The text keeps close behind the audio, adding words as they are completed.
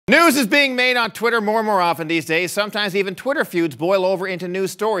News is being made on Twitter more and more often these days. Sometimes even Twitter feuds boil over into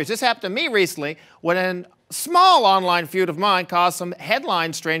news stories. This happened to me recently when a small online feud of mine caused some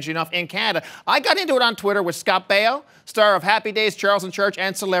headlines, strangely enough, in Canada. I got into it on Twitter with Scott Baio, star of Happy Days, Charles & Church,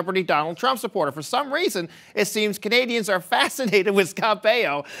 and celebrity Donald Trump supporter. For some reason, it seems Canadians are fascinated with Scott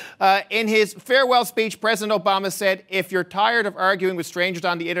Baio. In his farewell speech, President Obama said, "If you're tired of arguing with strangers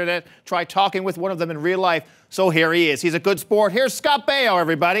on the internet, try talking with one of them in real life." So here he is. He's a good sport. Here's Scott Baio,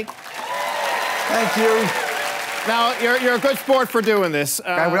 everybody. Thank you. Now, you're a good sport for doing this.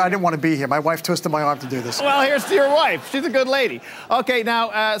 I didn't want to be here. My wife twisted my arm to do this. Well, here's to your wife. She's a good lady. Okay,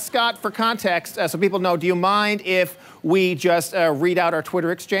 now, Scott, for context, so people know, do you mind if we just read out our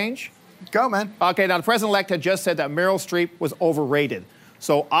Twitter exchange? Go, man. Okay, now, the president-elect had just said that Meryl Streep was overrated.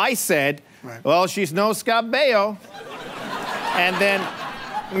 So I said, right, well, she's no Scott Baio. And then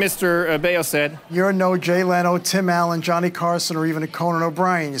Mr. Baio said, "You're no Jay Leno, Tim Allen, Johnny Carson, or even a Conan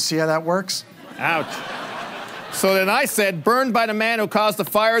O'Brien. You see how that works?" Ouch. So then I said, "Burned by the man who caused the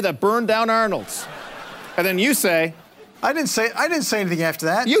fire that burned down Arnold's." And then you say, I didn't say anything after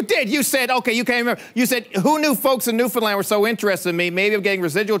that. You did. You said, okay, you can't remember. You said, "Who knew folks in Newfoundland were so interested in me? Maybe I'm getting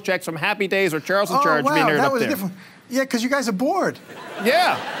residual checks from Happy Days or Charles & Church." Wow, being that up was there. different. Yeah, because you guys are bored.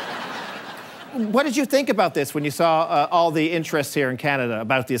 Yeah. What did you think about this when you saw all the interest here in Canada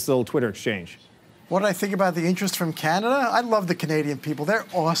about this little Twitter exchange? What did I think about the interest from Canada? I love the Canadian people. They're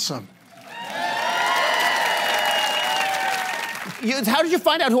awesome. How did you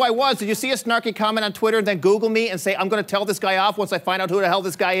find out who I was? Did you see a snarky comment on Twitter and then Google me and say, "I'm going to tell this guy off once I find out who the hell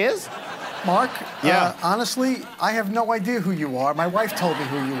this guy is"? Mark, yeah. Honestly, I have no idea who you are. My wife told me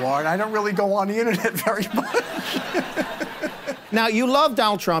who you are, and I don't really go on the internet very much. Now, you love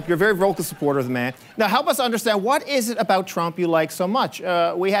Donald Trump. You're a very vocal supporter of the man. Now, help us understand, what is it about Trump you like so much?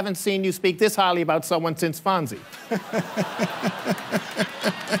 We haven't seen you speak this highly about someone since Fonzie.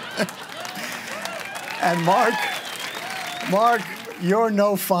 And Mark, you're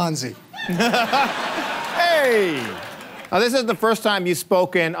no Fonzie. Hey! Now, this isn't the first time you've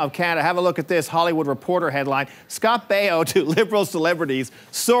spoken of Canada. Have a look at this Hollywood Reporter headline. Scott Baio to liberal celebrities,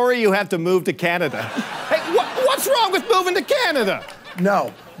 "Sorry you have to move to Canada." Hey, what's wrong with moving to Canada?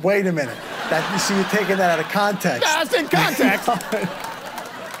 No, wait a minute. You see, you're taking that out of context. No, it's in context.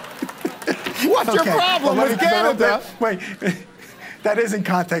 What's your problem with Canada? Wait, that is in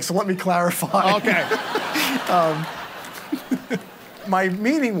context, so let me clarify. Okay. My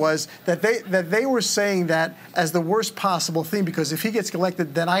meaning was that they were saying that as the worst possible thing, because if he gets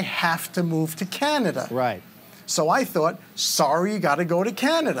elected, then I have to move to Canada. Right. So I thought, sorry, you got to go to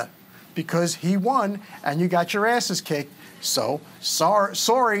Canada, because he won and you got your asses kicked. So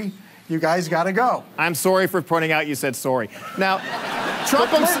sorry, you guys got to go. I'm sorry for pointing out you said sorry. Now,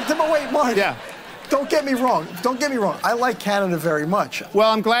 Trump. But wait, Mark. Yeah. Don't get me wrong. Don't get me wrong. I like Canada very much.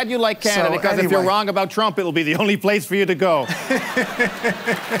 Well, I'm glad you like Canada, because if you're wrong about Trump, it'll be the only place for you to go.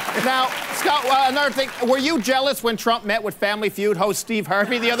 Now, Scott, another thing. Were you jealous when Trump met with Family Feud host Steve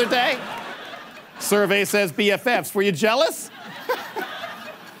Harvey the other day? Survey says BFFs. Were you jealous?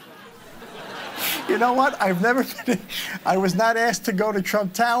 You know what? I was not asked to go to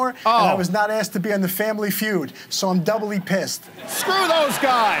Trump Tower, and I was not asked to be on the Family Feud, so I'm doubly pissed. Screw those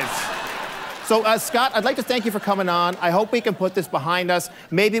guys. So, Scott, I'd like to thank you for coming on. I hope we can put this behind us.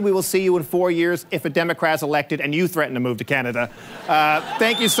 Maybe we will see you in 4 years if a Democrat's elected and you threaten to move to Canada.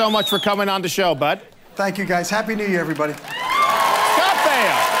 Thank you so much for coming on the show, bud. Thank you, guys. Happy New Year, everybody. Scott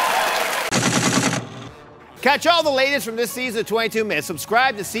Baio. Catch all the latest from this season of 22 Minutes.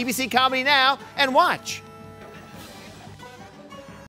 Subscribe to CBC Comedy now and watch.